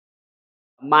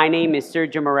My name is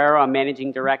Sergio Marrero. I'm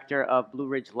Managing Director of Blue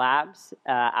Ridge Labs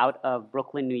out of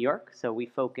Brooklyn, New York. So we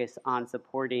focus on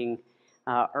supporting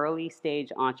early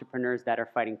stage entrepreneurs that are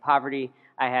fighting poverty.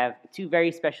 I have two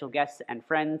very special guests and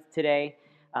friends today.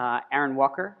 Aaron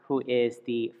Walker, who is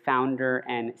the founder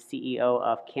and CEO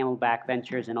of Camelback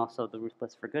Ventures and also the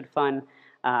Ruthless for Good Fund,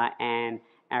 and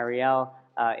Arielle,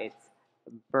 it's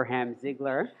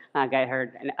Berghammer-Ziegler. I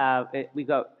heard we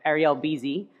go Arielle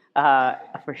BZ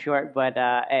for short, but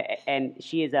and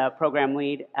she is a program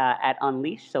lead at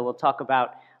Unleash. So we'll talk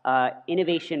about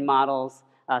innovation models,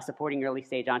 supporting early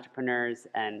stage entrepreneurs,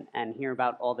 and hear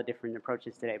about all the different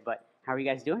approaches today. But how are you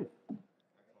guys doing?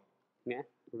 Yeah,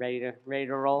 ready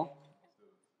to roll.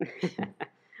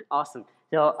 Awesome.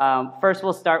 So first,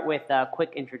 we'll start with a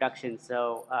quick introduction.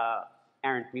 So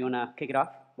Aaron, you want to kick it off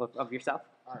of yourself?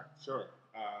 All right, sure.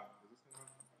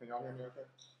 Can y'all hear me okay?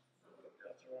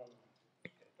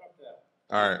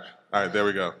 All right, there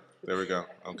we go.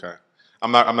 Okay.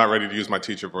 I'm not ready to use my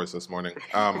teacher voice this morning.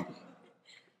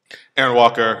 Aaron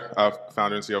Walker,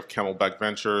 founder and CEO of Camelback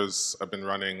Ventures. I've been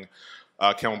running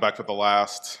Camelback for the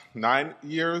last 9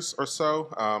 years or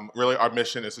so. Really, our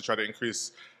mission is to try to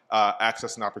increase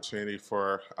access and opportunity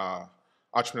for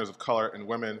entrepreneurs of color and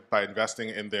women by investing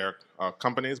in their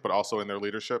companies, but also in their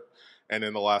leadership. And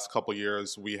in the last couple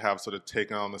years, we have sort of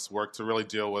taken on this work to really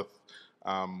deal with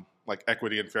like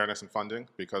equity and fairness in funding,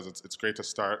 because it's great to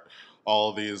start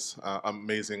all of these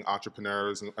amazing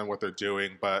entrepreneurs and what they're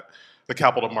doing, but the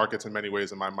capital markets in many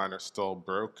ways in my mind are still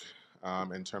broke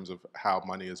in terms of how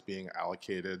money is being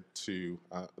allocated to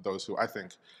those who I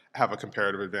think have a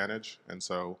comparative advantage. And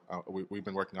so we've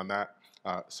been working on that.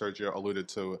 Sergio alluded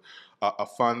to a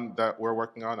fund that we're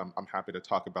working on. I'm happy to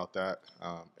talk about that,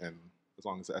 and as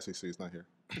long as the SEC is not here.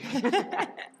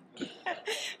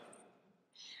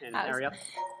 And Arielle?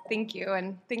 Thank you,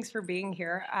 and thanks for being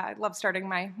here. I love starting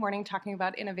my morning talking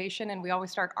about innovation, and we always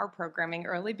start our programming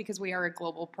early because we are a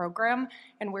global program,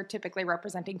 and we're typically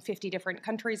representing 50 different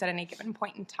countries at any given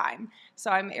point in time.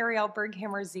 So I'm Arielle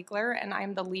Berghammer-Ziegler, and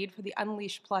I'm the lead for the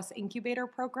Unleash Plus Incubator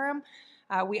Program.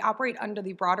 We operate under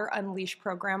the broader Unleash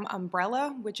program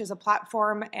umbrella, which is a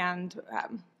platform and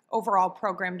overall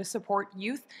program to support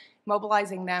youth,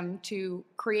 mobilizing them to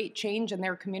create change in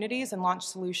their communities and launch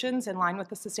solutions in line with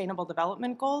the Sustainable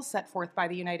Development Goals set forth by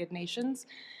the United Nations.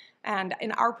 And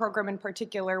in our program in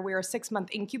particular, we are a 6-month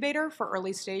incubator for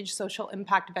early stage social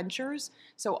impact ventures.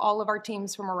 So all of our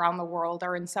teams from around the world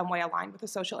are in some way aligned with the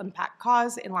social impact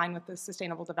cause, in line with the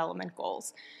Sustainable Development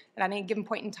Goals. At any given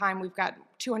point in time, we've got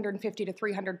 250 to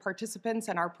 300 participants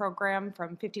in our program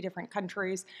from 50 different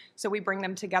countries. So we bring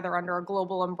them together under a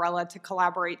global umbrella to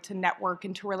collaborate, to network,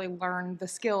 and to really learn the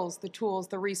skills, the tools,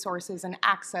 the resources, and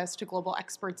access to global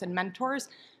experts and mentors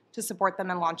to support them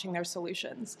in launching their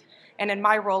solutions. And in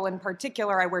my role in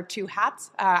particular, I wear 2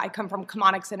 hats. I come from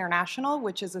Chemonics International,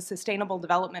 which is a sustainable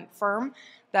development firm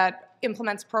that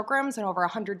implements programs in over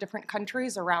 100 different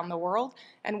countries around the world,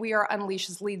 and we are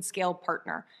Unleash's lead scale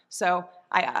partner. So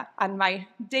on my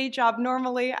day job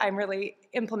normally, I'm really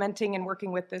implementing and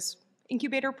working with this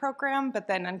incubator program, but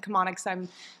then on Chemonics, I'm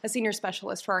a senior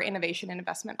specialist for our innovation and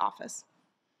investment office.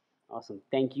 Awesome.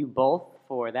 Thank you both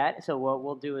for that. So what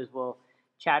we'll do is we'll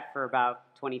chat for about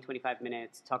 20-25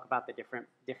 minutes, talk about the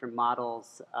different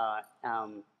models,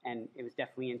 and it was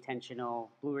definitely intentional.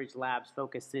 Blue Ridge Labs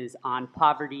focuses on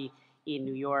poverty in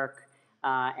New York,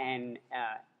 and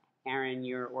Aaron,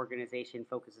 your organization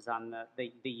focuses on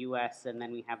the U.S., and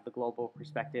then we have the global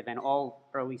perspective, and all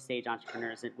early stage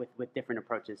entrepreneurs with different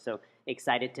approaches. So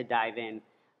excited to dive in.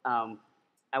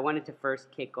 I wanted to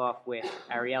first kick off with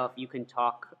Arielle, if you can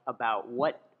talk about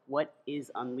what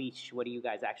is Unleash, what do you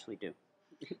guys actually do?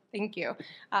 Thank you.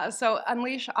 So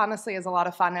Unleash honestly is a lot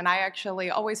of fun, and I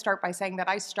actually always start by saying that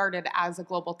I started as a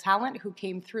global talent who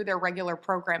came through their regular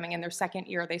programming in their second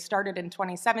year. They started in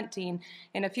 2017,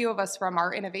 and a few of us from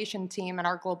our innovation team and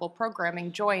our global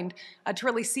programming joined to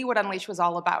really see what Unleash was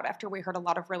all about after we heard a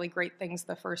lot of really great things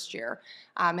the first year.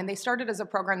 And they started as a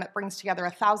program that brings together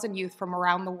 1,000 youth from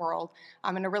around the world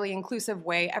in a really inclusive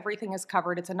way. Everything is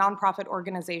covered. It's a nonprofit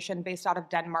organization based out of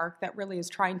Denmark that really is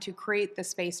trying to create the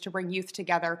space to bring youth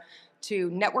together, to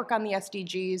network on the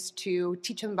SDGs, to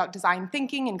teach them about design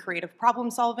thinking and creative problem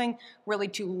solving, really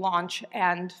to launch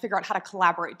and figure out how to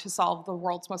collaborate to solve the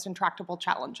world's most intractable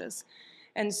challenges.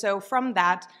 And so from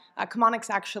that, Chemonics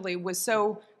actually was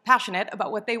so passionate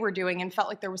about what they were doing and felt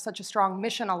like there was such a strong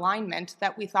mission alignment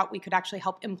that we thought we could actually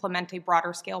help implement a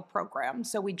broader scale program.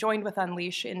 So we joined with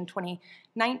Unleash in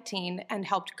 2019 and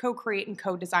helped co-create and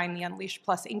co-design the Unleash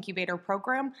Plus Incubator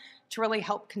program to really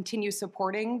help continue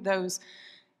supporting those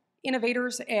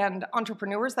innovators and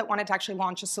entrepreneurs that wanted to actually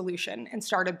launch a solution and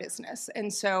start a business.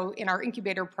 And so in our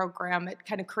incubator program, it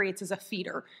kind of creates as a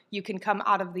feeder. You can come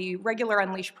out of the regular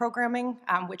Unleash programming,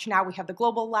 which now we have the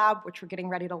global lab, which we're getting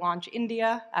ready to launch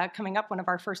India, coming up, one of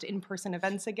our first in-person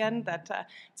events again.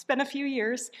 It's been a few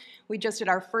years. We just did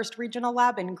our first regional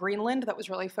lab in Greenland that was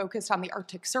really focused on the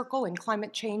Arctic Circle and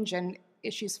climate change and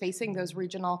issues facing those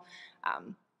regional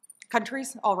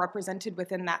countries, all represented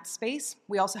within that space.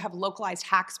 We also have localized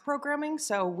hacks programming,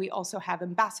 so we also have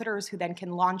ambassadors who then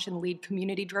can launch and lead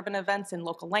community-driven events in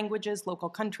local languages, local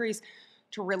countries,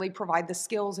 to really provide the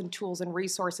skills and tools and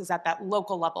resources at that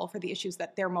local level for the issues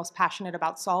that they're most passionate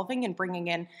about solving, and bringing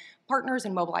in partners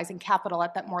and mobilizing capital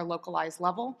at that more localized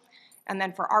level. And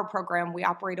then for our program, we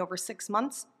operate over 6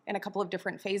 months in a couple of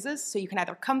different phases. So you can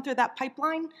either come through that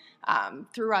pipeline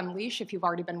through Unleash if you've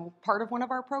already been part of one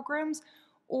of our programs,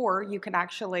 or you can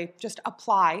actually just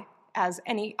apply as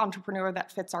any entrepreneur that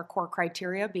fits our core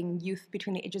criteria, being youth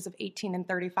between the ages of 18 and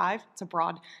 35. It's a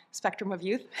broad spectrum of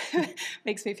youth.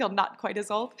 Makes me feel not quite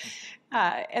as old.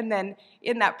 And then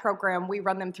in that program, we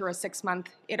run them through a 6-month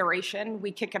iteration.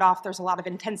 We kick it off. There's a lot of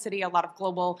intensity, a lot of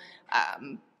global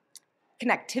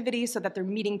connectivity, so that they're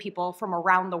meeting people from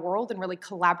around the world and really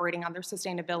collaborating on their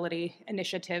sustainability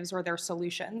initiatives or their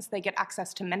solutions. They get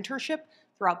access to mentorship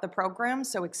throughout the program,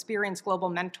 so experienced global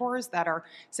mentors that are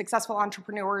successful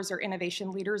entrepreneurs or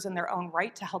innovation leaders in their own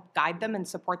right to help guide them and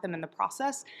support them in the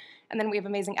process. And then we have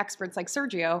amazing experts like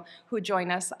Sergio who join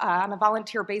us on a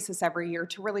volunteer basis every year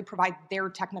to really provide their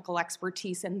technical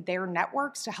expertise and their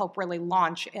networks to help really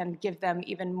launch and give them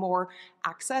even more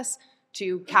access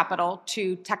to capital,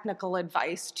 to technical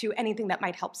advice, to anything that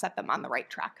might help set them on the right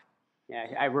track. Yeah,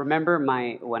 I remember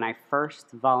when I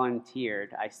first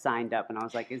volunteered, I signed up and I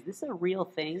was like, is this a real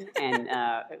thing? And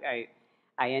I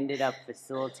ended up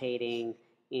facilitating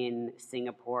in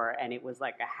Singapore, and it was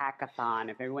like a hackathon.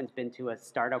 If everyone's been to a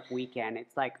startup weekend,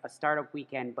 it's like a startup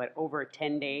weekend, but over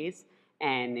 10 days,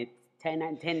 and it's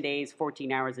 10 days,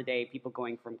 14 hours a day, people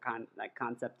going from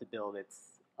concept to build.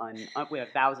 We have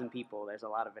 1,000 people. There's a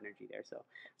lot of energy there, so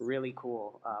really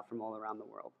cool from all around the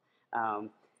world.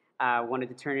 I wanted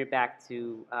to turn it back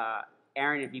to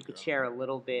Aaron, if you could share a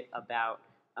little bit about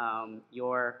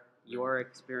your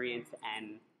experience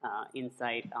and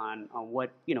insight on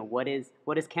what is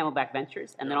Camelback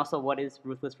Ventures, and then also what is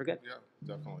Ruthless for Good. Yeah,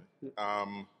 definitely.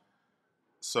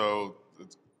 So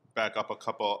let's back up a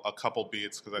couple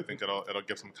beats, because I think it'll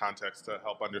give some context to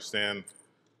help understand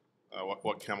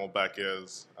what Camelback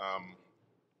is.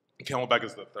 Camelback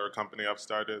is the third company I've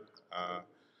started.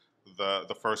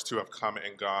 The first two have come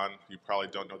and gone. You probably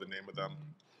don't know the name of them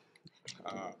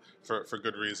for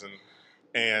good reason.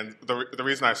 And the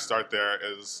reason I start there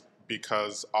is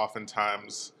because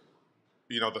oftentimes,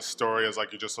 the story is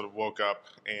like you just sort of woke up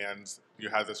and you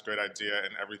had this great idea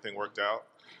and everything worked out.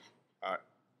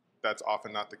 That's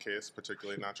often not the case,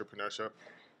 particularly in entrepreneurship.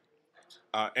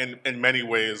 And in many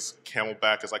ways,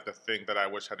 Camelback is like the thing that I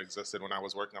wish had existed when I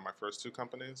was working on my first two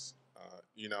companies.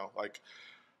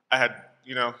 I had,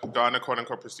 gone to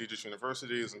quote-unquote prestigious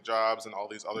universities and jobs and all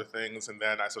these other things, and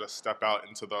then I sort of step out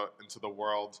into the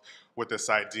world with this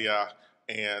idea,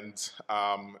 and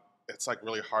it's like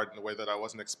really hard in a way that I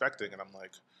wasn't expecting, and I'm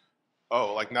like,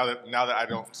 oh, like now that I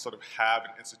don't sort of have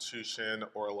an institution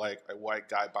or like a white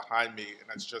guy behind me, and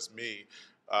it's just me,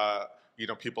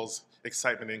 people's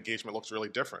excitement and engagement looks really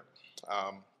different,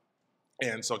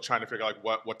 and so trying to figure out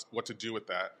like what to do with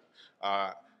that.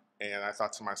 And I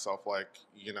thought to myself, like,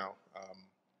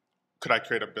 could I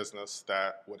create a business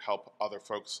that would help other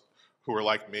folks who were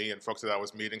like me and folks that I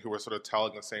was meeting who were sort of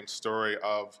telling the same story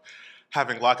of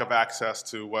having lack of access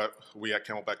to what we at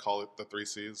Camelback call it the 3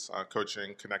 C's,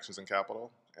 coaching, connections, and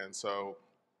capital. And so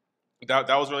that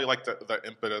was really like the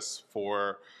impetus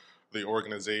for the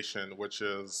organization, which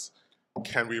is,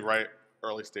 can we write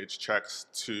early stage checks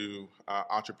to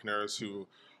entrepreneurs who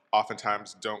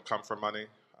oftentimes don't come from money,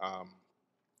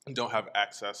 don't have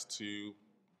access to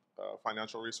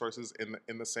financial resources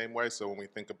in the same way. So when we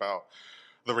think about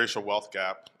the racial wealth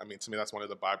gap, I mean, to me, that's one of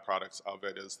the byproducts of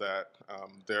it, is that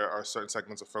there are certain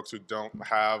segments of folks who don't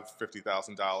have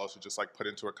 $50,000 to just like put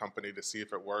into a company to see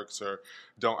if it works, or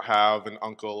don't have an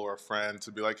uncle or a friend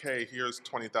to be like, hey, here's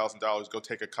 $20,000, go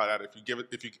take a cut at it.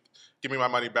 If you give me my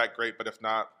money back, great, but if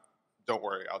not, don't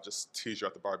worry, I'll just tease you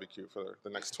at the barbecue for the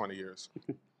next 20 years.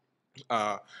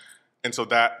 And so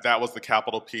that was the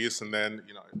capital piece, and then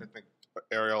I think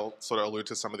Arielle sort of alluded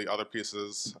to some of the other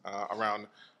pieces around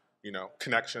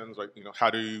connections, like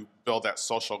how do you build that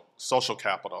social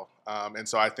capital? And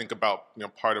so I think about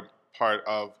part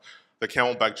of the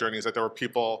Camelback journey is that there were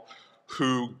people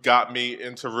who got me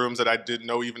into rooms that I didn't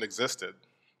know even existed,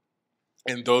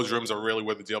 And those rooms are really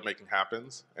where the deal making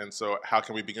happens. And so how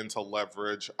can we begin to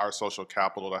leverage our social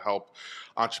capital to help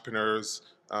entrepreneurs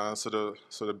sort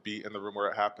of be in the room where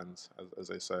it happens, as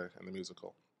they say in the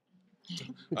musical.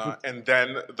 And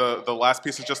then the last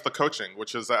piece is just the coaching,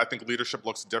 which is, I think leadership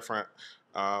looks different.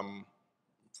 And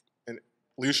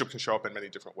leadership can show up in many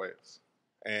different ways.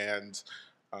 And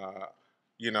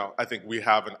I think we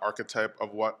have an archetype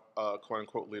of what a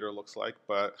quote-unquote leader looks like,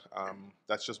 but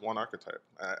that's just one archetype.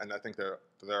 And I think there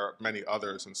are many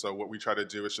others. And so what we try to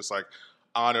do is just like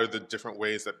honor the different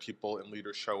ways that people and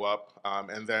leaders show up,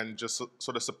 and then just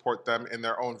sort of support them in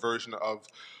their own version of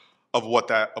what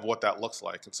that looks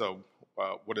like. And so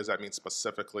what does that mean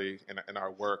specifically in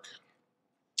our work?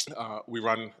 We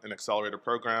run an accelerator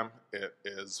program. It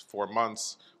is 4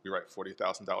 months. We write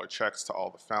 $40,000 checks to all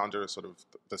the founders, sort of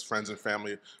this friends and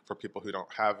family for people who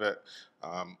don't have it.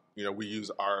 We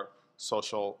use our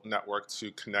social network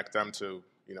to connect them to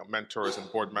mentors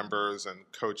and board members and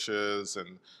coaches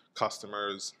and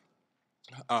customers.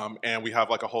 And we have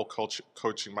like a whole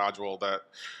coaching module that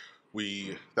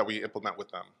we implement with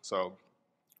them. So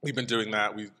we've been doing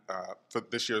that. For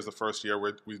this year is the first year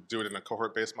we do it in a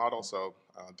cohort-based model. So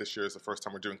this year is the first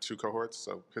time we're doing 2 cohorts.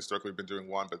 So historically we've been doing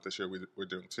 1, but this year we're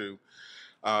doing 2.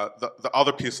 The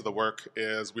other piece of the work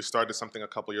is we started something a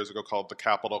couple years ago called the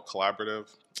Capital Collaborative.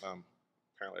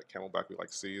 Apparently at Camelback we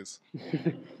like C's.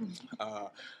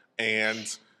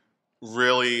 And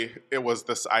really it was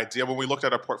this idea, when we looked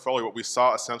at our portfolio, what we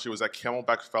saw essentially was that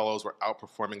Camelback fellows were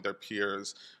outperforming their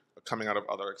peers coming out of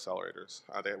other accelerators.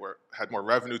 They had more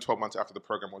revenue 12 months after the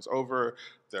program was over.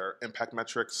 Their impact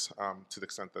metrics, to the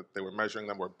extent that they were measuring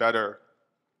them, were better,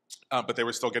 but they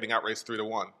were still getting outraced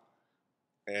 3-1.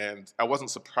 And I wasn't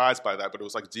surprised by that, but it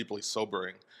was like deeply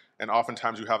sobering. And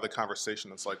oftentimes you have the conversation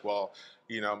that's like, well,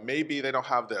 maybe they don't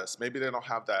have this, maybe they don't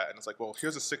have that. And it's like, well,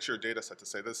 here's a 6-year data set to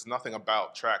say this is nothing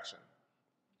about traction.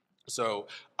 So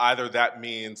either that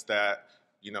means that,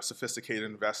 sophisticated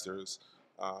investors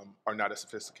are not as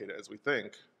sophisticated as we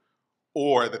think,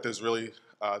 or that there's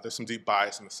some deep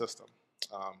bias in the system.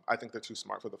 I think they're too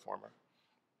smart for the former.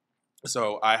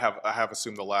 So I have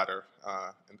assumed the latter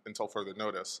until further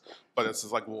notice. But it's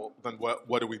just like, well, then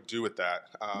what do we do with that?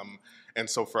 And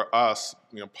so for us,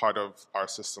 part of our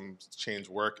systems change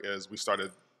work is we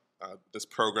started this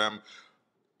program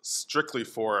strictly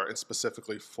for and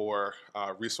specifically for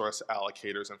resource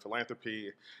allocators and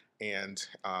philanthropy and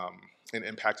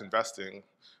impact investing,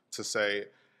 to say,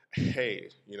 hey,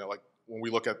 like when we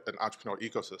look at an entrepreneurial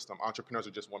ecosystem, entrepreneurs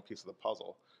are just one piece of the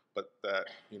puzzle, but that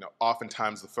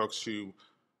oftentimes the folks who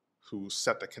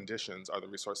set the conditions are the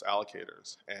resource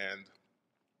allocators. And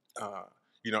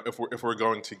if we're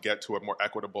going to get to a more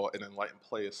equitable and enlightened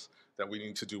place, that we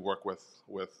need to do work with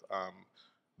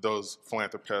those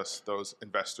philanthropists, those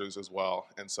investors as well.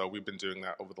 And so we've been doing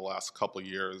that over the last couple of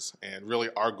years. And really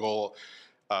our goal,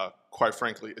 quite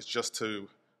frankly, is just to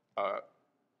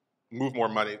move more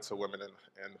money to women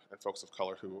and folks of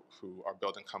color who are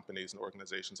building companies and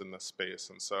organizations in this space.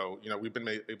 And so, we've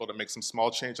been able to make some small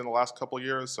change in the last couple of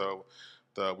years. So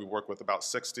we work with about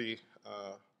 60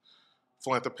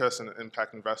 philanthropists and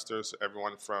impact investors,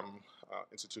 everyone from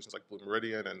institutions like Blue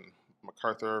Meridian and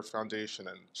MacArthur Foundation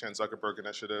and Chan Zuckerberg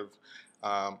Initiative.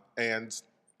 And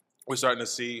we're starting to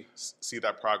see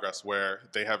that progress where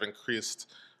they have increased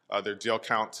their deal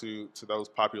count to those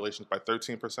populations by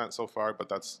 13% so far, but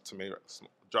that's, to me, a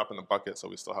drop in the bucket, so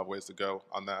we still have ways to go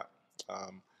on that.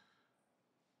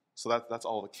 So that's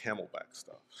all the Camelback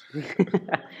stuff.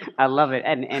 I love it.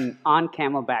 And on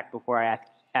Camelback, before I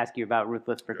ask you about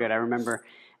Ruthless for Good, I remember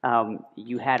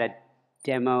you had a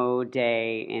demo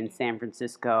day in San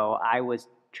Francisco. I was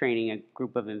training a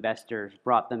group of investors,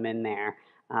 brought them in there.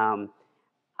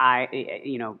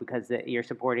 Because you're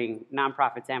supporting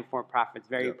nonprofits and for-profits,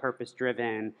 very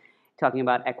purpose-driven, talking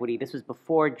about equity. This was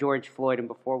before George Floyd and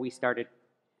before we started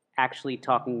actually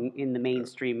talking in the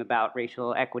mainstream about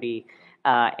racial equity.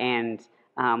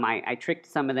 I tricked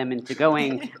some of them into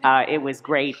going. It was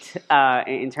great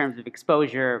in terms of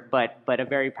exposure, but a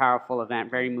very powerful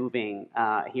event, very moving,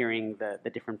 hearing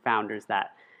the different founders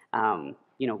that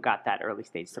got that early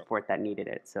stage support that needed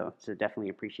it. So definitely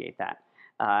appreciate that.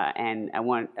 And I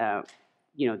want to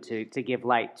give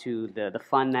light to the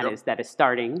fund that is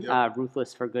starting,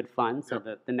 Ruthless for Good Fund. So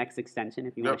the next extension,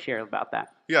 if you want to share about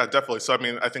that. Yeah, definitely. So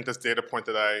I think this data point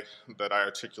that I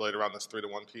articulate around this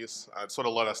 3-to-1 piece, it sort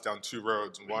of led us down 2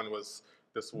 roads. One was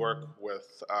this work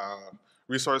with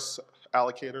resource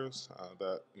allocators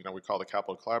that we call the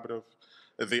Capital Collaborative.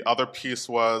 The other piece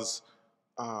was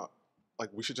like,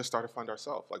 we should just start a fund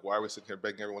ourselves. Like, why are we sitting here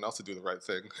begging everyone else to do the right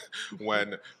thing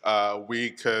when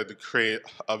we could create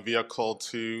a vehicle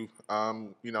to,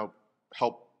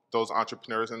 help those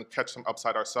entrepreneurs and catch some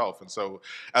upside ourselves. And so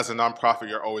as a nonprofit,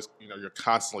 you're always, you're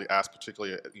constantly asked,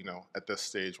 particularly, at this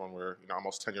stage when we're,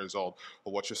 almost 10 years old,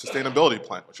 well, what's your sustainability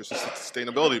plan? What's your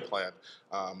sustainability plan?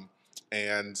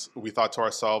 And we thought to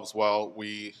ourselves, well,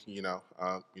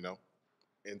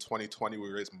 in 2020, we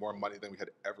raised more money than we had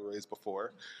ever raised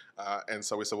before. And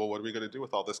so we said, well, what are we going to do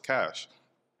with all this cash?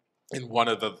 And one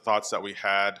of the thoughts that we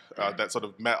had that sort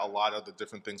of met a lot of the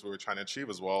different things we were trying to achieve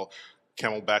as well,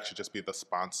 Camelback should just be the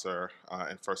sponsor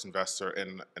and first investor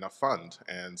in a fund.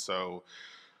 And so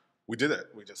we did it.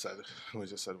 We just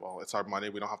said, well, it's our money.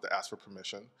 We don't have to ask for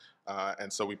permission.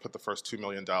 And so we put the first $2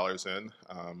 million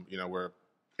in. We're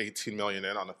 18 million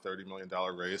in on a $30 million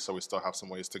raise, so we still have some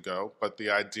ways to go. But the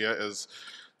idea is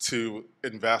to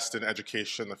invest in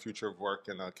education, the future of work,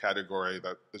 in a category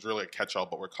that is really a catch-all,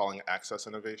 but we're calling it access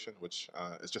innovation, which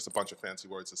is just a bunch of fancy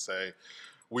words to say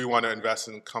we want to invest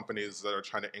in companies that are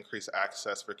trying to increase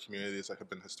access for communities that have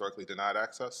been historically denied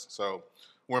access. So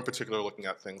we're in particular looking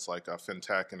at things like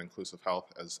fintech and inclusive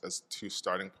health as two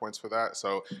starting points for that.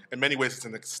 So in many ways, it's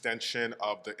an extension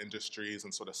of the industries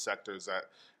and sort of sectors that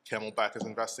Camelback is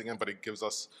investing in, but it gives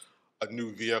us a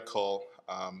new vehicle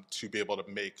to be able to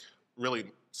make really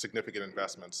significant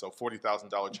investments. So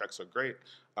 $40,000 checks are great,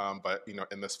 but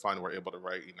in this fund we're able to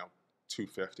write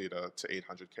 $250 to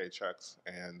 $800K checks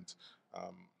and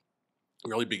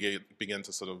really begin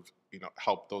to sort of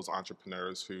help those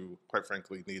entrepreneurs who, quite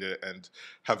frankly, need it and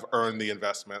have earned the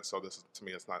investment. So this is, to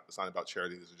me, it's not about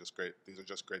charity. These are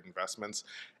just great investments.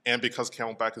 And because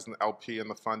Camelback is an LP in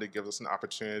the fund, it gives us an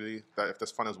opportunity that if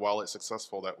this fund is wildly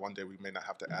successful, that one day we may not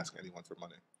have to ask anyone for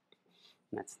money.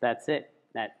 That's it.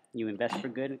 That you invest for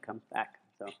good, it comes back.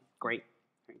 So great.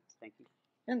 Thank you.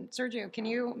 And Sergio, can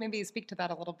you maybe speak to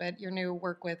that a little bit? Your new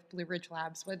work with Blue Ridge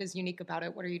Labs, what is unique about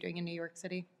it? What are you doing in New York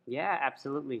City? Yeah,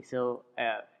 absolutely. So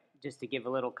just to give a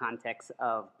little context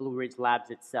of Blue Ridge Labs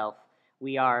itself,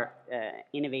 we are an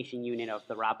innovation unit of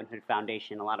the Robin Hood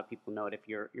Foundation. A lot of people know it. If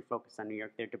you're focused on New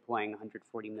York, they're deploying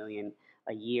 $140 million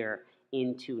a year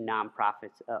into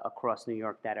nonprofits across New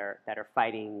York that are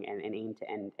fighting and aim to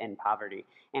end poverty.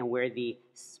 And we're the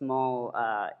small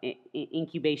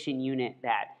incubation unit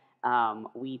that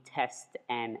we test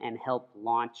and help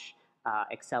launch,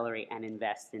 accelerate, and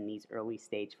invest in these early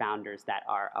stage founders that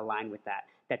are aligned with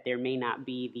that there may not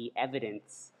be the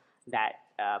evidence that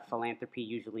philanthropy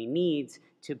usually needs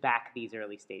to back these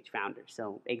early stage founders.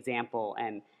 So example,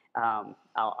 and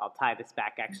I'll tie this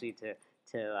back actually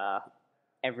to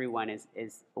everyone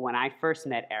is when I first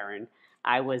met Aaron,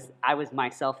 I was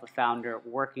myself a founder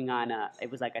working on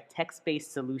it was like a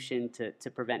text-based solution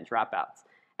to prevent dropouts.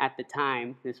 At the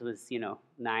time, this was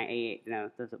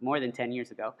this was more than 10 years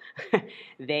ago.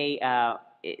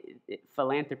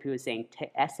 Philanthropy was saying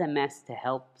SMS to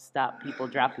help stop people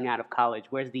dropping out of college.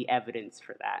 Where's the evidence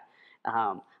for that?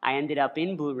 I ended up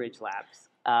in Blue Ridge Labs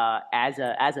as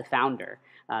a founder.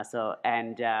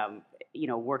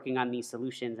 Working on these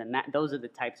solutions, and those are the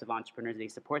types of entrepreneurs they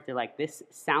support. They're like, this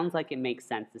sounds like it makes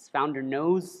sense. This founder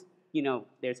knows,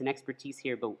 there's an expertise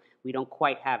here, but we don't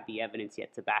quite have the evidence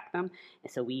yet to back them.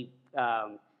 And so we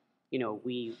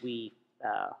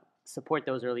support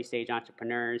those early stage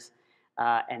entrepreneurs.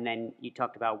 And then you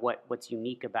talked about what's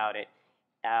unique about it.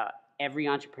 Every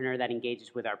entrepreneur that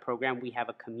engages with our program, we have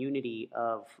a community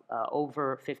of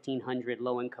over 1,500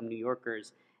 low-income New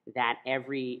Yorkers that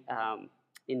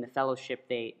in the fellowship,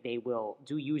 they will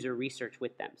do user research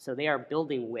with them. So they are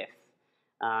building with.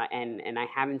 And I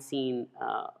haven't seen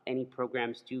any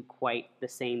programs do quite the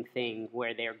same thing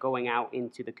where they're going out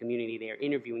into the community. They're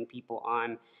interviewing people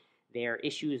on their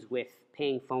issues with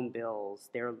paying phone bills,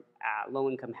 their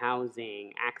low-income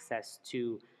housing, access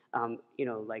to,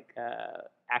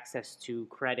 access to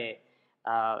credit,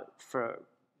 for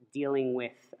dealing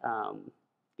with,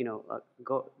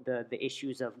 the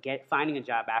issues of finding a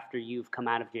job after you've come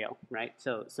out of jail, right?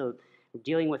 So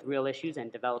dealing with real issues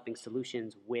and developing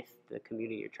solutions with the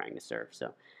community you're trying to serve.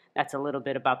 So that's a little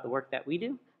bit about the work that we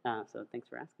do. So thanks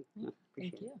for asking.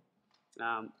 Appreciate it.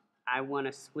 I want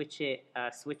to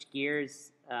switch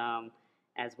gears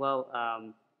as well.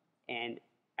 And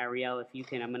Arielle, if you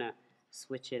can, I'm going to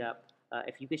switch it up.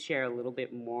 If you could share a little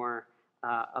bit more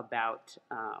about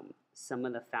some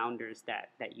of the founders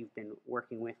that you've been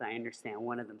working with. I understand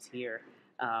one of them's here.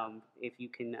 If you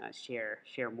can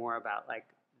share more about like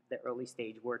the early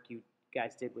stage work you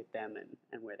guys did with them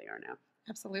and where they are now.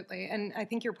 Absolutely. And I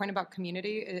think your point about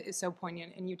community is so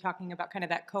poignant, and you talking about kind of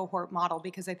that cohort model,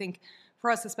 because I think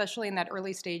for us, especially in that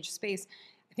early stage space,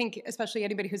 I think especially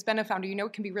anybody who's been a founder, you know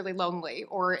it can be really lonely,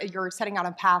 or you're setting out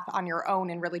a path on your own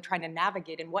and really trying to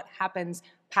navigate. And what happens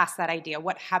past that idea?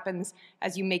 What happens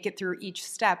as you make it through each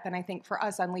step? And I think for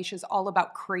us, Unleash is all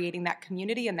about creating that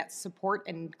community and that support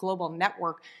and global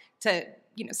network to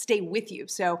stay with you.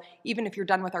 So even if you're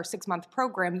done with our 6-month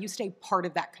program, you stay part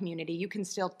of that community. You can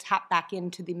still tap back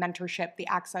into the mentorship, the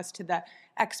access to the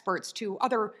experts, to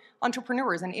other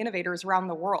entrepreneurs and innovators around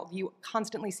the world. You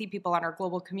constantly see people on our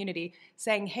global community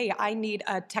saying, hey, I need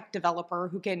a tech developer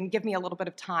who can give me a little bit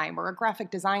of time, or a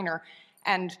graphic designer.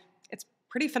 And it's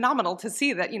pretty phenomenal to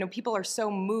see that people are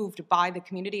so moved by the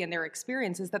community and their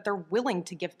experiences that they're willing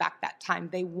to give back that time.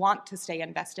 They want to stay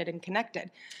invested and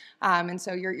connected. And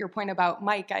so your point about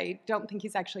Mike, I don't think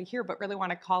he's actually here, but really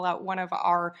want to call out one of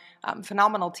our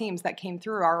phenomenal teams that came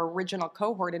through our original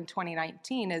cohort in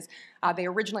 2019. Is they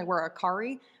originally were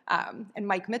Akari, and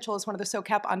Mike Mitchell is one of the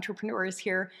SOCAP entrepreneurs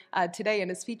here today and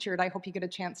is featured. I hope you get a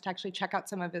chance to actually check out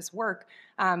some of his work.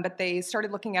 But they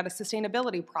started looking at a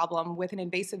sustainability problem with an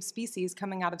invasive species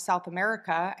coming out of South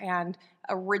America, and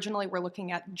originally we're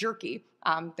looking at jerky.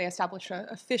 They established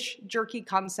a fish jerky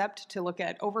concept to look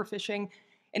at overfishing,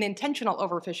 an intentional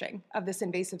overfishing of this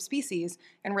invasive species,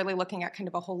 and really looking at kind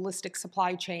of a holistic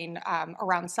supply chain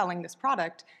around selling this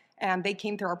product. And they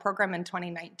came through our program in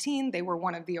 2019. They were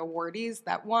one of the awardees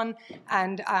that won,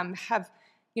 and have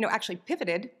actually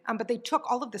pivoted, but they took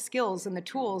all of the skills and the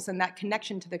tools and that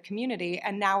connection to the community,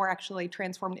 and now are actually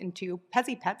transformed into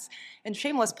Pezzy Pets. And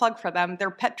shameless plug for them,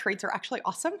 their pet treats are actually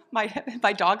awesome.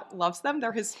 My dog loves them.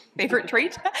 They're his favorite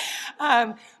treat.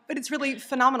 But it's really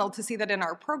phenomenal to see that in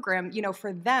our program,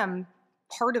 for them,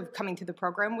 part of coming through the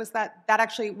program was that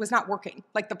actually was not working.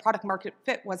 Like, the product market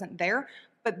fit wasn't there,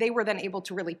 but they were then able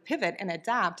to really pivot and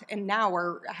adapt, and now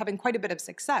are having quite a bit of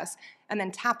success. And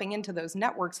then tapping into those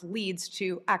networks leads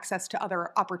to access to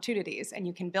other opportunities, and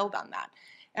you can build on that.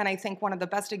 And I think one of the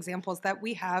best examples that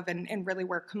we have, and really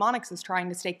where Chemonics is trying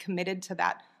to stay committed to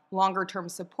that longer term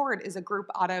support, is a group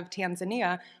out of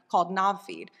Tanzania called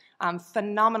Navfeed.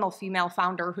 Phenomenal female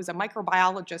founder who's a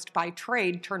microbiologist by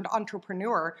trade turned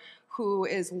entrepreneur, who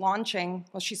is launching,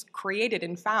 well, she's created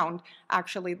and found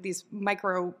actually these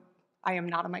I am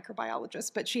not a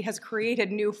microbiologist, but she has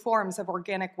created new forms of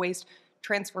organic waste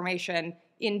transformation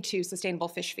into sustainable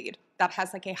fish feed that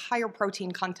has like a higher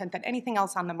protein content than anything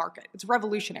else on the market. It's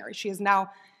revolutionary. She has now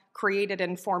created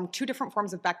and formed 2 different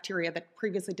forms of bacteria that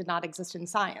previously did not exist in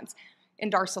science,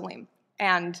 in Dar es Salaam.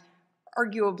 And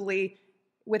arguably,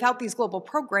 without these global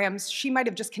programs, she might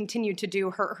have just continued to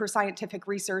do her scientific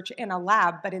research in a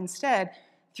lab, but instead,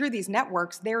 through these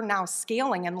networks, they're now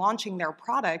scaling and launching their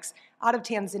products out of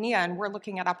Tanzania, and we're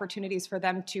looking at opportunities for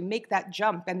them to make that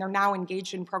jump, and they're now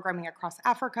engaged in programming across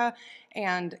Africa,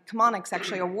 and Chemonics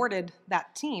actually awarded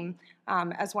that team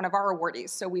as one of our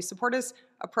awardees. So we support as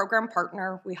a program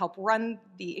partner, we help run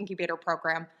the incubator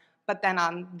program, but then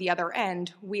on the other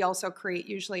end, we also create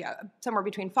usually somewhere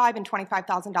between $5,000 and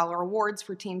 $25,000 awards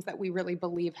for teams that we really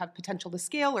believe have potential to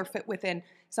scale or fit within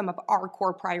some of our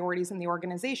core priorities in the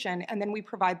organization. And then we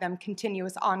provide them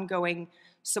continuous ongoing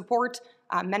support,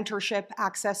 mentorship,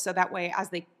 access, so that way as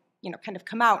they kind of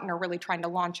come out and are really trying to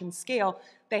launch and scale,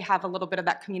 they have a little bit of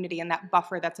that community and that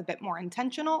buffer that's a bit more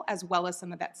intentional, as well as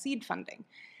some of that seed funding.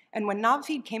 And when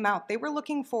Navfeed came out, they were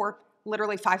looking for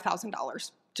literally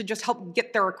 $5,000 to just help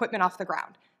get their equipment off the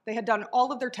ground. They had done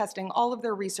all of their testing, all of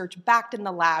their research, backed in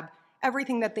the lab,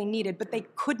 everything that they needed, but they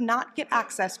could not get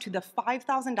access to the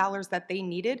 $5,000 that they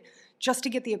needed just to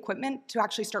get the equipment to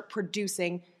actually start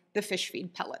producing the fish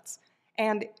feed pellets.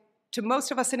 And to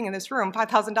most of us sitting in this room,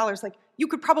 $5,000, like, you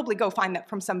could probably go find that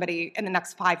from somebody in the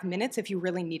next 5 minutes if you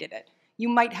really needed it. You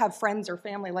might have friends or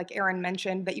family, like Aaron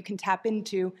mentioned, that you can tap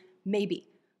into, maybe.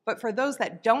 But for those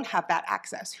that don't have that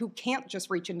access, who can't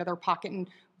just reach into their pocket and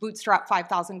bootstrap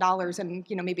 $5,000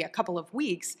 in maybe a couple of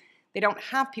weeks, they don't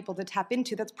have people to tap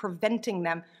into. That's preventing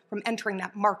them from entering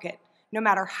that market, no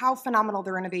matter how phenomenal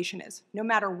their innovation is, no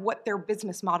matter what their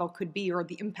business model could be or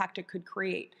the impact it could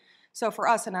create. So for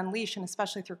us in Unleash, and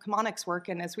especially through Chemonics work,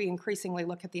 and as we increasingly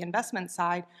look at the investment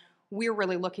side, we're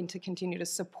really looking to continue to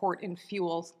support and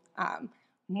fuel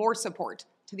more support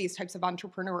to these types of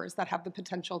entrepreneurs that have the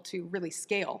potential to really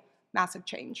scale massive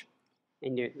change.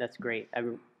 And that's great. I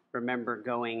remember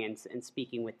going and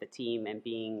speaking with the team and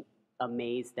being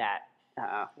amazed at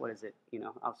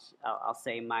I'll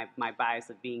say my bias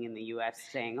of being in the U.S.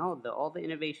 saying, all the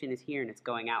innovation is here and it's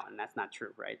going out, and that's not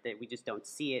true, right? That we just don't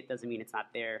see it doesn't mean it's not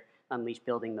there. Unleash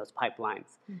building those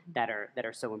pipelines that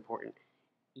are so important.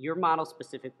 Your model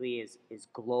specifically is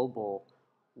global.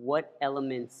 What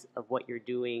elements of what you're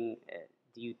doing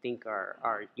do you think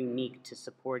are unique to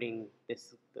supporting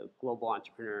the global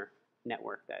entrepreneur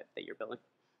network that you're building.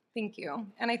 Thank you.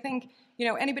 And I think,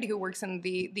 anybody who works in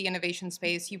the innovation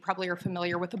space, you probably are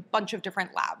familiar with a bunch of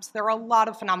different labs. There are a lot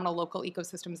of phenomenal local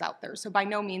ecosystems out there. So by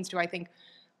no means do I think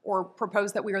or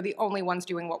propose that we are the only ones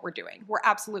doing what we're doing. We're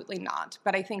absolutely not.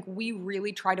 But I think we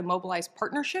really try to mobilize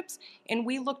partnerships, and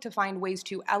we look to find ways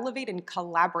to elevate and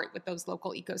collaborate with those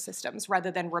local ecosystems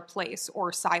rather than replace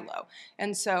or silo.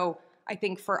 And so I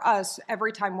think for us,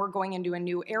 every time we're going into a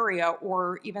new area,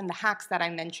 or even the hacks that I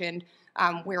mentioned,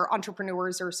 where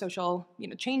entrepreneurs or social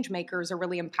change makers are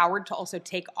really empowered to also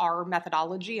take our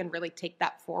methodology and really take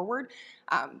that forward.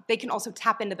 They can also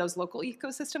tap into those local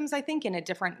ecosystems, I think, in a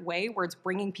different way, where it's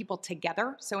bringing people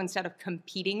together. So instead of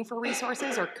competing for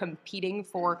resources or competing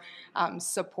for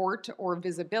support or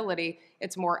visibility,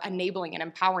 it's more enabling and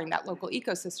empowering that local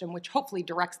ecosystem, which hopefully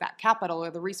directs that capital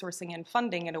or the resourcing and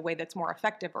funding in a way that's more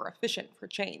effective or efficient for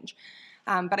change.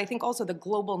 But I think also the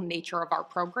global nature of our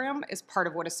program is part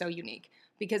of what is so unique.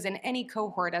 Because in any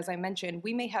cohort, as I mentioned,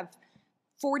 we may have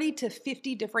 40 to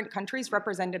 50 different countries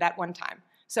represented at one time.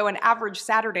 So an average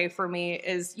Saturday for me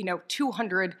is,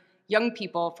 200 young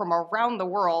people from around the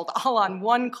world all on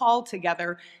one call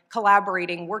together,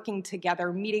 collaborating, working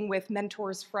together, meeting with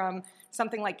mentors from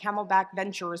something like Camelback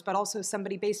Ventures, but also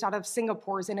somebody based out of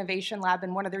Singapore's innovation lab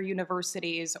in one of their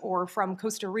universities, or from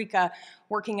Costa Rica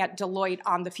working at Deloitte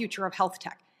on the future of health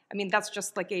tech. I mean, that's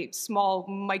just like a small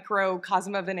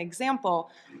microcosm of an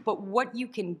example, but what you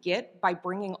can get by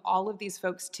bringing all of these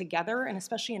folks together, and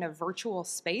especially in a virtual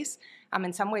space,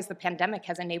 in some ways the pandemic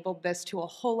has enabled this to a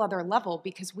whole other level,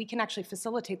 because we can actually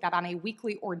facilitate that on a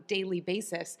weekly or daily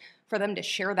basis for them to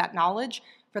share that knowledge,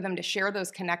 for them to share those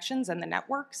connections and the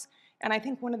networks. And I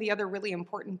think one of the other really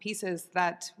important pieces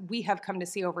that we have come to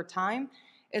see over time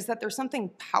is that there's something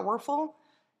powerful,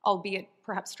 albeit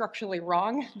perhaps structurally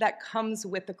wrong, that comes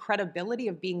with the credibility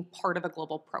of being part of a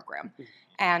global program.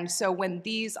 And so when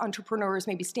these entrepreneurs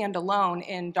maybe stand alone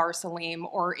in Dar es Salaam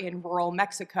or in rural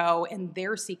Mexico, and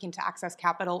they're seeking to access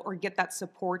capital or get that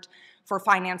support for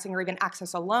financing or even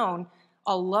access a loan,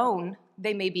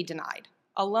 they may be denied.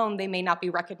 Alone, they may not be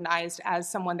recognized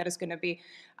as someone that is going to be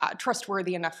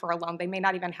trustworthy enough for a loan. They may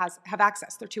not even have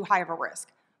access. They're too high of a risk.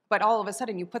 But all of a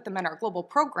sudden, you put them in our global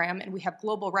program, and we have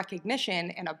global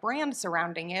recognition and a brand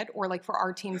surrounding it. Or like for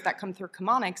our teams that come through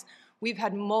Chemonics, we've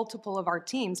had multiple of our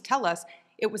teams tell us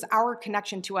it was our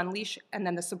connection to Unleash and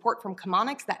then the support from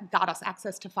Chemonics that got us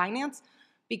access to finance.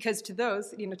 Because to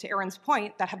those, to Aaron's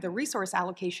point, that have the resource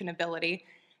allocation ability,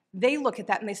 they look at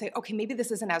that and they say, okay, maybe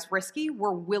this isn't as risky.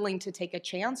 We're willing to take a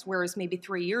chance. Whereas maybe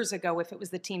 3 years ago, if it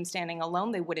was the team standing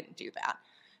alone, they wouldn't do that.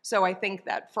 So I think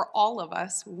that for all of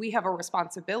us, we have a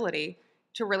responsibility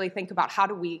to really think about how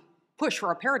do we push for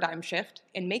a paradigm shift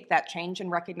and make that change, and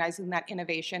recognizing that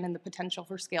innovation and the potential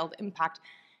for scaled impact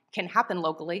can happen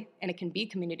locally, and it can be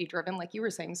community driven, like you were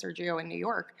saying, Sergio, in New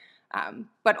York.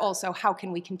 But also, how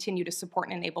can we continue to support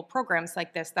and enable programs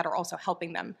like this that are also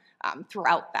helping them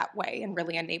throughout that way, and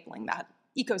really enabling that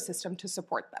ecosystem to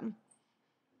support them.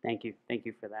 Thank you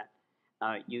for that.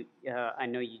 I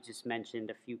know you just mentioned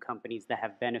a few companies that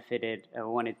have benefited. I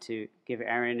wanted to give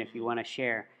Aaron, if you want to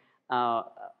share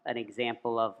an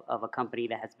example of a company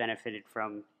that has benefited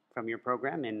from your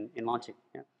program in launching.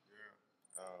 Yeah.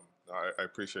 I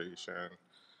appreciate you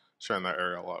sharing that,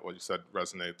 Arielle. A lot. What you said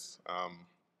resonates.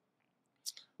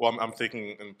 Well, I'm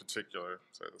thinking in particular.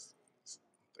 Sorry, this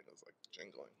thing is like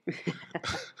jingling.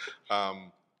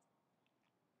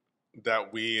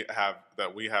 that we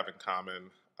have in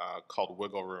common, called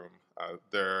Wiggle Room.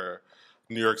 They're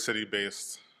New York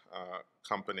City-based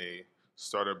company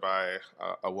started by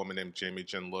a woman named Jamie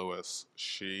Jin Lewis.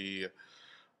 She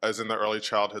is in the early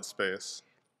childhood space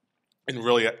and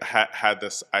really had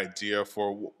this idea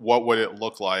for what would it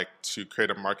look like to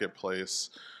create a marketplace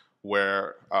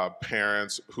where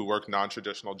parents who work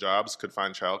non-traditional jobs could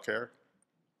find childcare.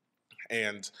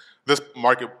 And this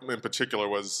market in particular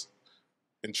was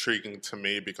intriguing to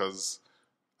me because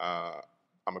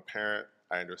I'm a parent.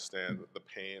 I understand the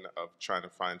pain of trying to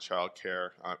find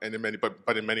childcare, and in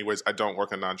many ways, I don't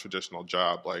work a non-traditional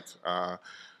job. Like, I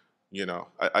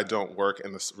don't work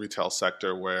in this retail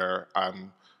sector where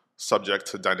I'm subject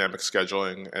to dynamic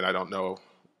scheduling, and I don't know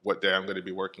what day I'm going to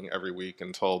be working every week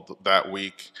until that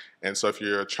week. And so, if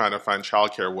you're trying to find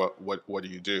childcare, what do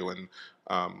you do? And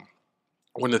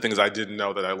one of the things I didn't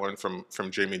know that I learned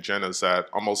from Jamie Jen is that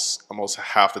almost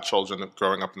half the children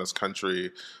growing up in this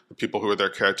country, the people who are their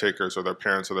caretakers or their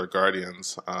parents or their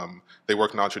guardians, they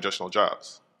work non-traditional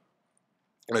jobs.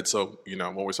 And so,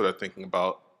 when we started thinking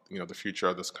about, the future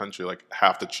of this country, like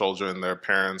half the children, their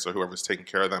parents or whoever's taking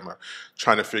care of them are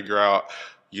trying to figure out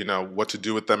what to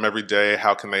do with them every day,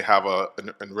 how can they have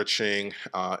an enriching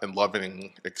and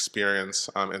loving experience,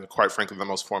 and quite frankly, the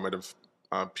most formative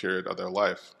period of their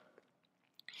life.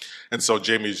 And so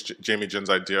Jamie Jin's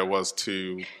idea was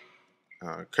to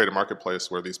create a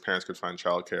marketplace where these parents could find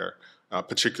childcare,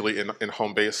 particularly in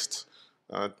home-based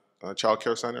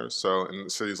childcare centers. So in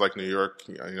cities like New York,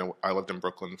 I lived in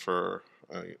Brooklyn for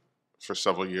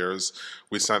several years.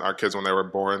 We sent our kids when they were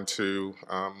born to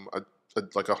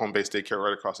like a home-based daycare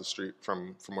right across the street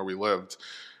from where we lived,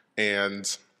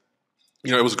 and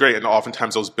it was great. And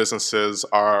oftentimes those businesses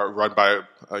are run by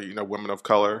women of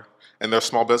color, and they're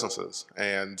small businesses,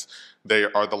 and they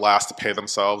are the last to pay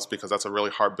themselves because that's a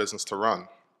really hard business to run.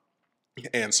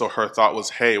 And so her thought was,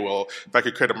 hey, well, if I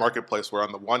could create a marketplace where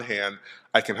on the one hand,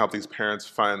 I can help these parents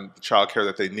find the childcare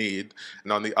that they need,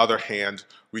 and on the other hand,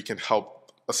 we can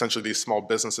help essentially these small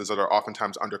businesses that are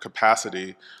oftentimes under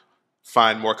capacity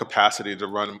find more capacity to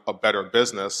run a better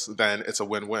business, then it's a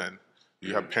win-win.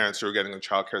 You have parents who are getting the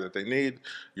childcare that they need.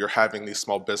 You're having these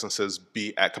small businesses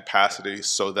be at capacity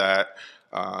so that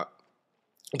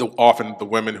often the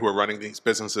women who are running these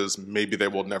businesses, maybe they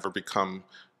will never become,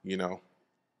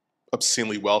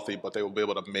 obscenely wealthy, but they will be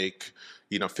able to make,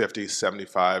 $50,000,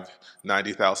 $75,000,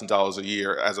 $90,000 a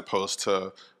year, as opposed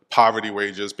to poverty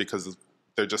wages, because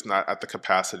they're just not at the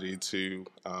capacity to,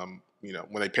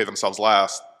 when they pay themselves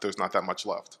last, there's not that much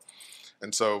left.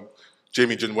 And so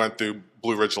Jamie Jin went through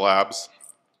Blue Ridge Labs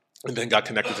and then got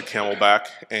connected to Camelback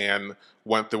and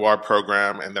went through our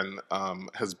program, and then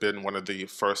has been one of the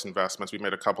first investments. We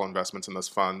made a couple investments in this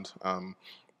fund.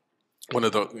 One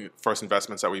of the first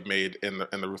investments that we made in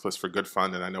the Ruthless for Good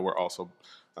fund, and I know we're also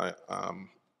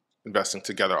investing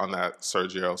together on that,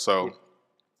 Sergio. So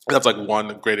that's like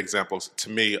one great example to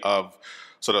me of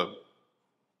sort of,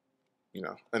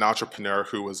 an entrepreneur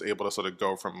who was able to sort of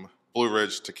go from Blue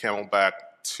Ridge to Camelback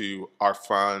to our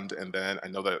fund, and then I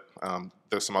know that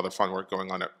there's some other fun work going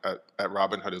on at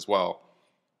Robinhood as well.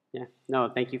 Yeah, no,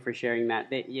 thank you for sharing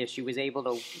that. Yeah, she was able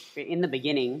to, in the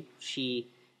beginning, she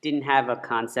didn't have a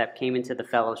concept, came into the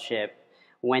fellowship,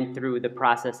 went through the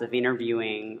process of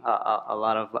interviewing a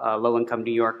lot of low-income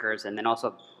New Yorkers, and then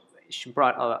also she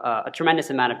brought a tremendous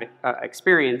amount of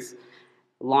experience,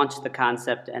 launched the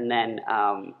concept, and then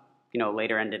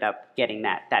later ended up getting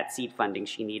that seed funding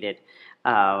she needed,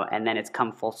 and then it's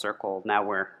come full circle. Now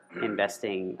we're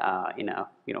investing in a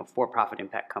for-profit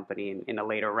impact company in a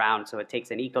later round. So it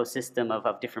takes an ecosystem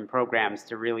of different programs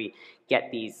to really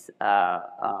get these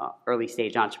early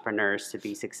stage entrepreneurs to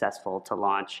be successful, to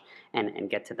launch and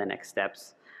get to the next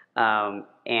steps. There's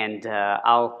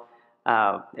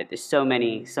so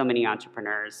many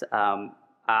entrepreneurs.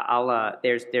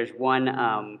 There's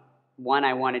one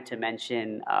I wanted to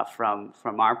mention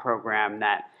from our program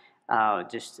that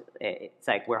it's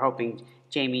like we're hoping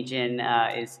Jamie Jin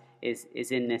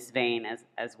is in this vein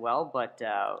as well, but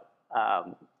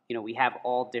we have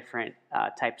all different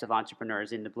types of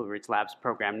entrepreneurs in the Blue Ridge Labs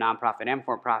program, nonprofit and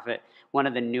for-profit. One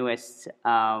of the newest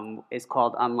is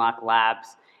called Unlock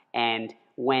Labs, and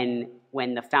when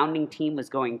the founding team was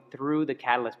going through the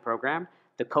Catalyst program,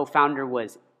 the co-founder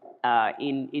was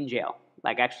in jail,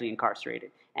 like actually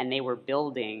incarcerated, and they were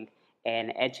building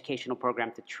an educational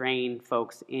program to train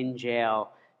folks in jail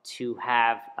to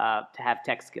have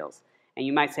tech skills. And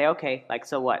you might say, okay, like,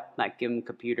 so what? Like, give them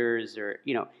computers, or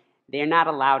they're not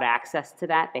allowed access to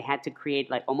that. They had to create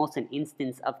like almost an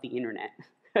instance of the internet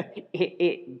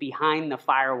behind the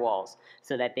firewalls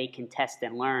so that they can test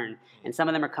and learn. And some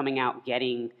of them are coming out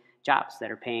getting jobs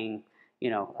that are paying,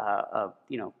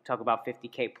 talk about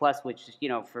 50K plus, which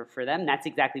for them, that's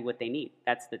exactly what they need.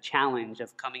 That's the challenge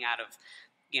of coming out of,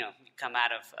 you come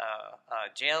out of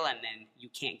jail and then you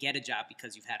can't get a job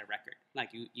because you've had a record.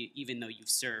 Like you even though you've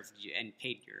served and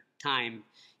paid your time,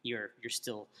 you're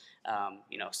still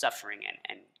suffering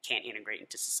and can't integrate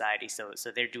into society. So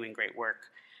they're doing great work,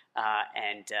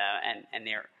 and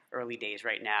they're early days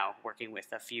right now, working with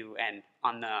a few. And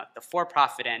on the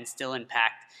for-profit end, still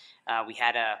Impact, we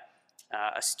had a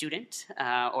student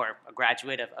or a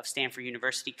graduate of Stanford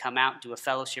University come out, do a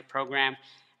fellowship program.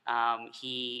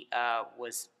 He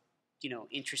was,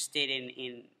 interested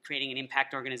in creating an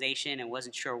impact organization and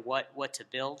wasn't sure what to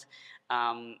build.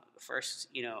 First,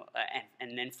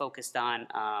 and then focused on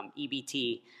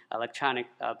EBT, electronic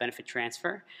benefit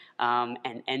transfer,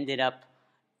 and ended up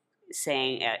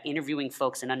saying, interviewing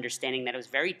folks and understanding that it was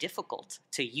very difficult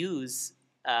to use,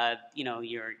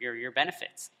 your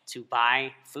benefits to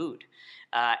buy food,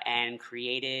 and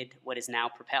created what is now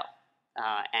Propel.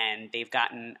 And they've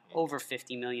gotten over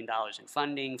 $50 million in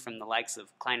funding from the likes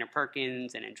of Kleiner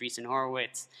Perkins and Andreessen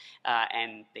Horowitz,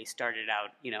 and they started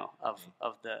out,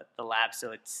 of the lab.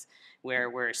 So it's where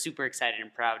we're super excited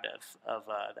and proud of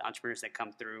the entrepreneurs that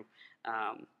come through.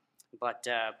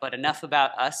 But enough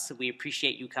about us. We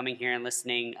appreciate you coming here and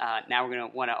listening. Now we're going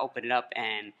to want to open it up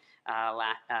and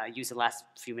use the last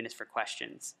few minutes for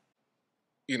questions.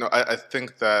 I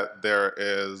think that there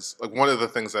is, like, one of the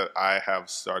things that I have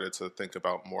started to think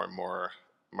about more and more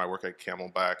in my work at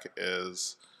Camelback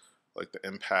is like the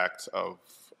impact of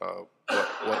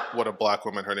what a Black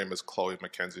woman, her name is Chloe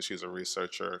McKenzie, she's a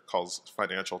researcher, calls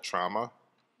financial trauma.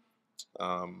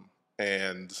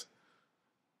 And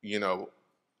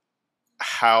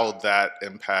how that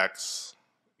impacts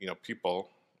people,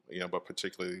 but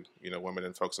particularly women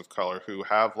and folks of color who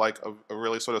have like a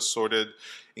really sort of sordid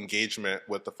engagement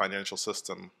with the financial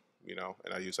system,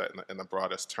 and I use that in the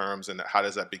broadest terms. And how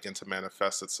does that begin to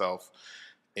manifest itself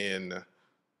in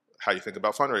how you think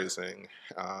about fundraising,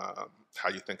 how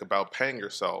you think about paying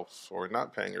yourself or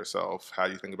not paying yourself, how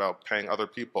you think about paying other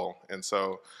people. And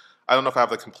so I don't know if I have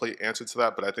the complete answer to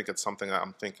that, but I think it's something that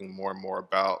I'm thinking more and more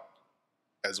about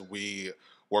as we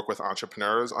work with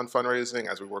entrepreneurs on fundraising,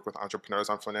 as we work with entrepreneurs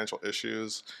on financial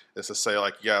issues, is to say,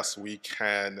 like, yes, we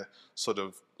can sort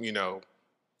of,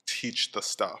 teach the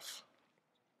stuff.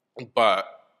 But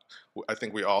I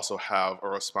think we also have a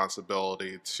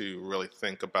responsibility to really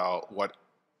think about what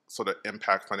sort of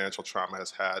impact financial trauma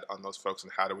has had on those folks,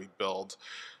 and how do we build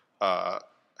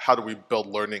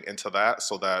learning into that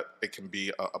so that it can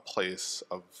be a place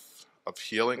of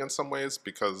healing in some ways,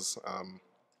 because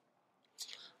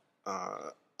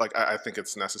I think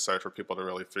it's necessary for people to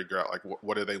really figure out like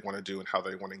what do they want to do and how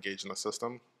they want to engage in the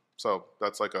system. So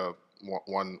that's like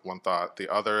one thought.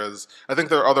 The other is, I think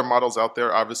there are other models out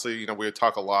there. Obviously, we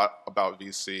talk a lot about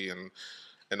VC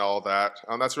and all that.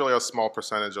 That's really a small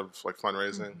percentage of like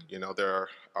fundraising. Mm-hmm. There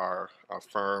are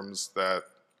firms that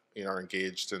are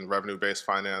engaged in revenue-based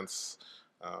finance.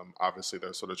 Obviously,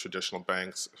 there's sort of traditional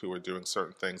banks who are doing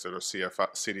certain things that are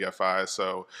CDFI.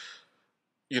 So,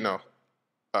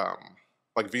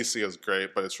 like VC is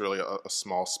great, but it's really a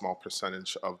small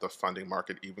percentage of the funding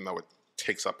market, even though it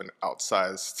takes up an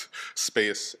outsized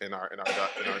space in our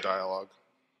dialogue.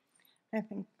 I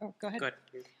think. Oh, go ahead.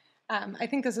 Good. I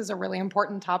think this is a really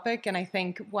important topic, and I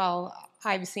think, well,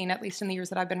 I've seen, at least in the years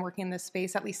that I've been working in this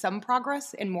space, at least some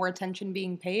progress and more attention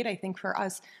being paid. I think for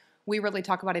us, we really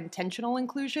talk about intentional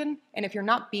inclusion, and if you're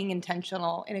not being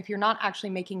intentional, and if you're not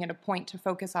actually making it a point to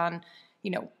focus on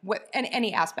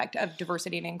any aspect of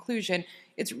diversity and inclusion,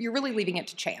 you're really leaving it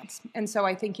to chance. And so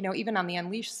I think, even on the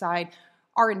Unleash side,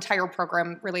 our entire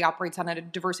program really operates on a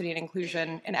diversity and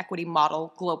inclusion and equity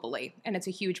model globally, and it's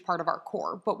a huge part of our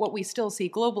core. But what we still see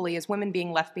globally is women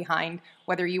being left behind,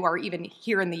 whether you are even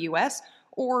here in the US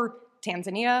or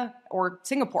Tanzania or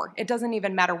Singapore. It doesn't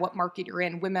even matter what market you're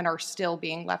in, women are still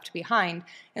being left behind.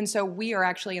 And so we are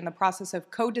actually in the process of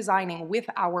co-designing with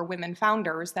our women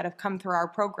founders that have come through our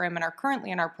program and are currently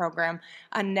in our program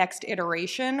a next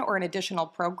iteration or an additional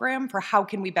program for how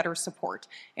can we better support.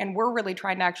 And we're really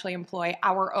trying to actually employ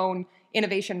our own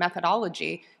innovation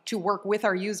methodology to work with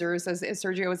our users, as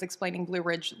Sergio was explaining Blue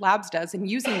Ridge Labs does, and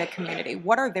using the community.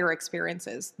 What are their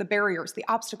experiences, the barriers, the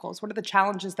obstacles? What are the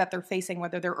challenges that they're facing,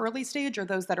 whether they're early stage or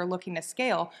those that are looking to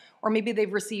scale? Or maybe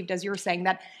they've received, as you were saying,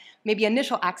 that maybe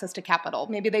initial access to capital.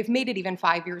 Maybe they've made it even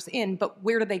 5 years in, but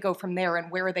where do they go from there,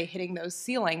 and where are they hitting those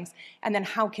ceilings? And then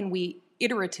how can we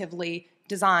iteratively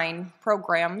design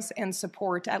programs and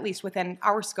support, at least within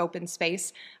our scope and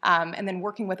space, and then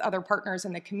working with other partners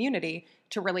in the community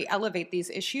to really elevate these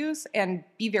issues and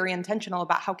be very intentional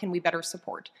about how can we better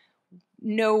support.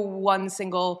 No one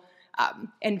single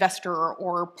investor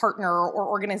or partner or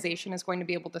organization is going to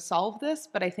be able to solve this,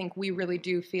 but I think we really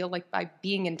do feel like by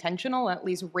being intentional, at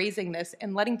least raising this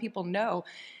and letting people know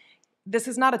this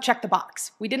is not a check the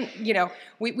box. We didn't,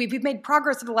 we've made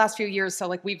progress in the last few years, so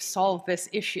like we've solved this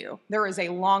issue. There is a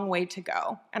long way to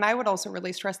go. And I would also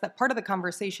really stress that part of the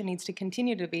conversation needs to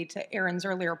continue to be, to Aaron's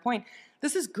earlier point,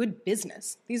 this is good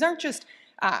business. These aren't just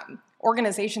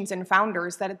organizations and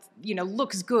founders that it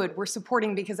looks good. We're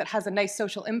supporting because it has a nice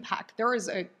social impact. There is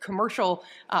a commercial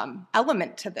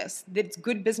element to this. It's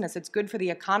good business. It's good for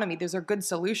the economy. These are good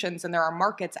solutions, and there are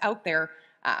markets out there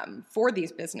for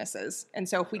these businesses. And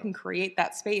so if we can create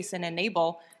that space and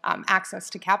enable access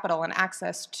to capital and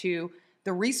access to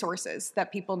the resources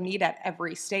that people need at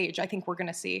every stage, I think we're going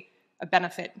to see a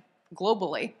benefit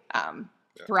globally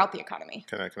throughout the economy.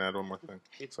 Can I add one more thing?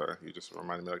 Sorry, you just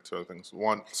reminded me like two other things.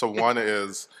 One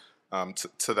is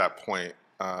to that point,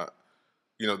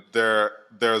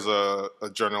 there's a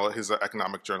journalist, he's an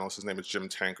economic journalist, his name is Jim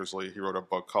Tankersley. He wrote a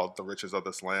book called The Riches of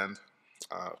This Land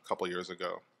a couple years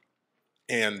ago.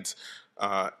 And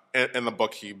in the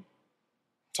book, he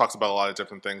talks about a lot of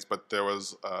different things, but there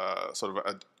was sort of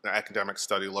an academic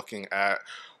study looking at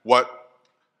what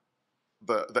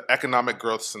the economic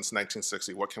growth since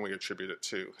 1960, what can we attribute it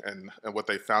to? And what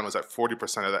they found was that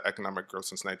 40% of the economic growth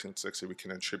since 1960 we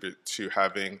can attribute to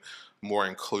having more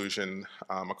inclusion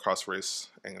across race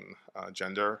and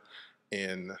gender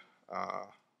in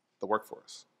the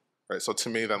workforce. Right. So to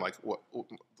me, then, like,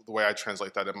 the way I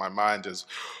translate that in my mind is,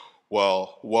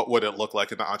 well, what would it look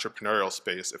like in the entrepreneurial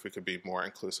space if we could be more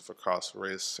inclusive across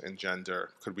race and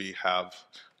gender? Could we have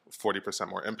 40%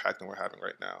 more impact than we're having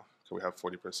right now? Could we have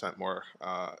 40% more,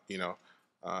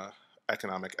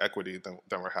 economic equity than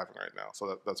we're having right now?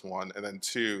 So that's one. And then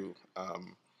two,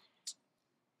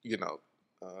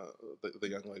 the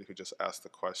young lady who just asked the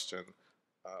question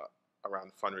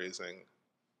around fundraising,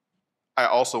 I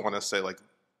also want to say, like,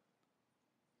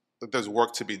 that there's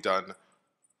work to be done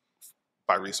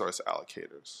by resource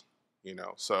allocators.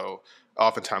 So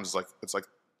oftentimes it's like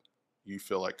you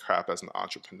feel like crap as an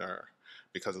entrepreneur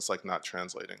because it's like not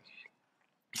translating.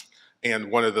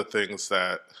 And one of the things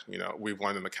that we've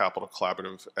learned in the Capital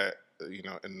Collaborative,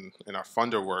 in our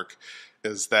funder work,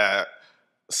 is that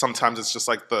sometimes it's just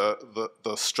like the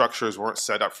structures weren't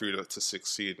set up for you to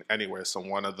succeed anyway. So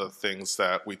one of the things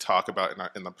that we talk about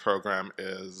in the program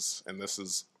is, and this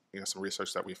is some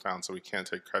research that we found, so we can't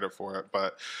take credit for it,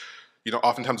 but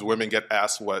oftentimes women get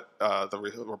asked what the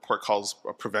report calls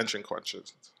prevention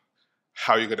questions.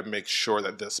 How are you going to make sure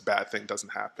that this bad thing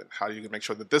doesn't happen? How are you going to make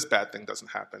sure that this bad thing doesn't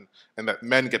happen? And that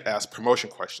men get asked promotion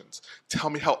questions. Tell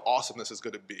me how awesome this is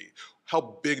going to be.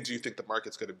 How big do you think the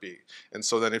market's going to be? And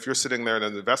so then if you're sitting there in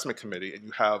an investment committee and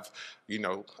you have,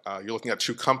 you're looking at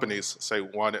two companies, say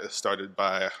one is started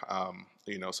by,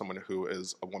 someone who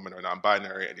is a woman or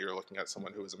non-binary, and you're looking at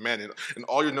someone who is a man, and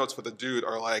all your notes for the dude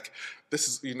are like, this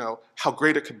is, how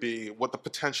great it could be, what the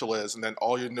potential is, and then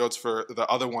all your notes for the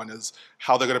other one is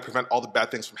how they're going to prevent all the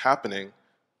bad things from happening.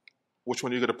 Which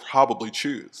one are you going to probably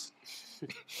choose?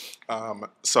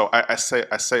 So I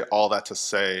say all that to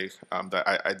say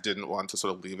that I didn't want to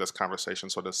sort of leave this conversation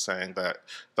sort of saying that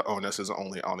the onus is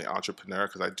only on the entrepreneur,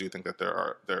 because I do think that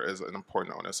there is an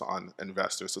important onus on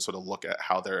investors to sort of look at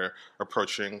how they're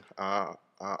approaching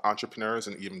entrepreneurs,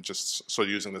 and even just sort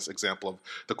of using this example of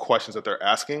the questions that they're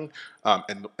asking,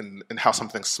 and how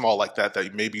something small like that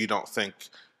maybe you don't think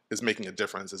is making a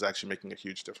difference is actually making a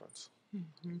huge difference.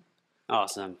 Mm-hmm.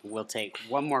 Awesome. We'll take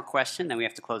one more question, then we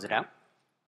have to close it out.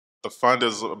 The fund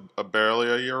is barely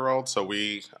a year old, so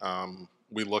we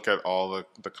look at all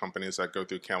the companies that go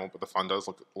through Camelback. The fund does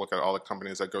look at all the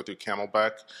companies that go through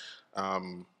Camelback.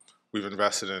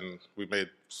 We've made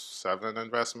 7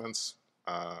 investments.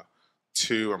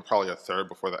 2 and probably a third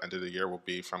before the end of the year will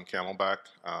be from Camelback.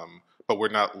 But we're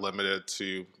not limited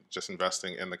to just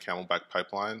investing in the Camelback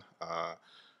pipeline.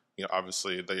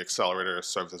 Obviously the accelerator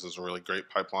serves as a really great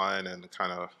pipeline and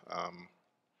kind of,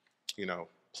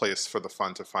 place for the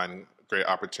fund to find great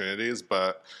opportunities.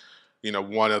 But,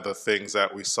 one of the things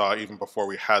that we saw even before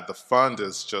we had the fund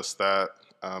is just that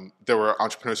there were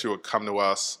entrepreneurs who would come to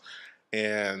us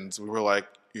and we were like,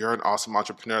 you're an awesome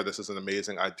entrepreneur. This is an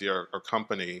amazing idea or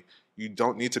company. You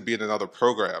don't need to be in another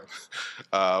program.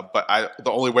 But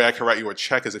the only way I can write you a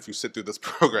check is if you sit through this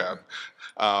program.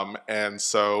 And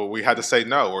so we had to say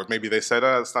no, or maybe they said,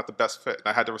 it's not the best fit. And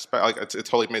I had to respect, like, it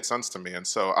totally made sense to me. And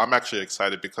so I'm actually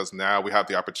excited because now we have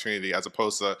the opportunity, as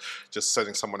opposed to just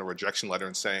sending someone a rejection letter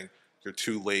and saying, you're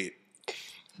too late.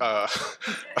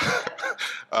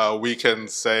 We can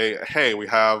say, hey, we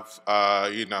have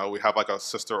like a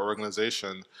sister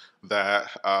organization that,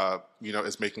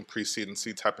 is making pre-seed and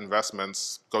seed type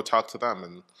investments. Go talk to them,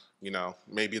 and,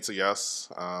 maybe it's a yes,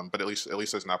 but at least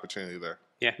there's an opportunity there.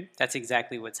 Yeah, that's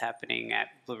exactly what's happening at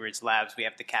Blue Ridge Labs. We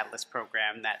have the Catalyst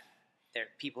program that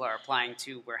people are applying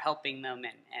to. We're helping them,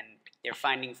 and they're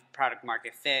finding product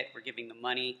market fit. We're giving them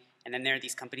money. And then there are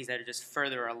these companies that are just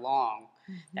further along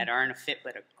that aren't a fit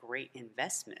but are great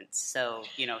investments. So,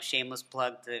 shameless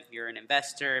plug to, if you're an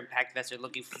investor, impact investor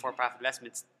looking for for-profit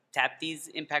investments, tap these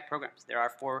impact programs. There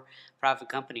are for-profit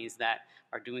companies that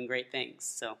are doing great things.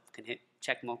 So can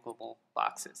check multiple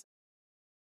boxes.